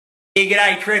Yeah,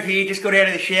 g'day, Trev here, just got out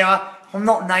of the shower. I'm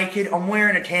not naked, I'm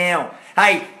wearing a towel.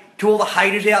 Hey, to all the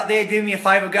haters out there, do me a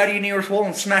favour, go to your nearest wall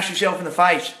and smash yourself in the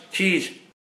face. Cheers.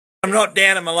 I'm not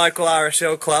down at my local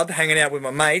RSL club hanging out with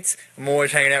my mates. I'm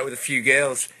always hanging out with a few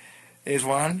girls. There's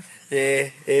one. Yeah,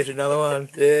 there's another one.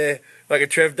 Yeah, like a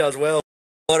Trev does well.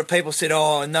 A lot of people said,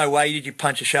 oh, no way did you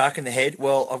punch a shark in the head.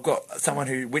 Well, I've got someone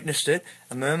who witnessed it,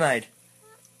 a mermaid.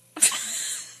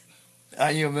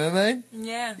 Aren't you a mermaid?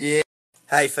 Yeah. Yeah.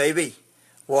 Hey, Phoebe,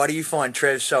 why do you find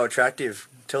Trev so attractive?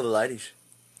 Tell the ladies.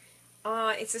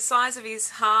 Oh, it's the size of his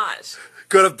heart.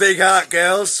 Got a big heart,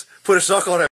 girls. Put a sock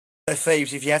on it. So,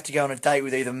 Phoebes, if you have to go on a date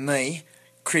with either me,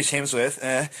 Chris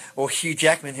Hemsworth, or Hugh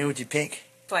Jackman, who would you pick?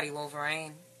 Bloody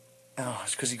Wolverine. Oh,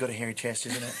 it's because he's got a hairy chest,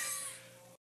 isn't it?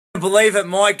 Believe it,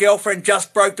 my girlfriend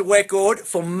just broke the record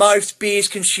for most beers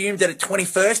consumed at a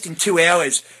 21st in 2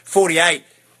 hours. 48.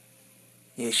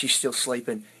 Yeah, she's still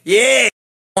sleeping. Yeah!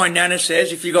 My nana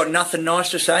says if you got nothing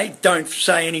nice to say, don't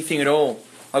say anything at all.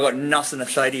 I got nothing to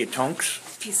say to you, Tonks.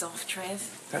 Piss off,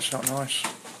 Trev. That's not nice.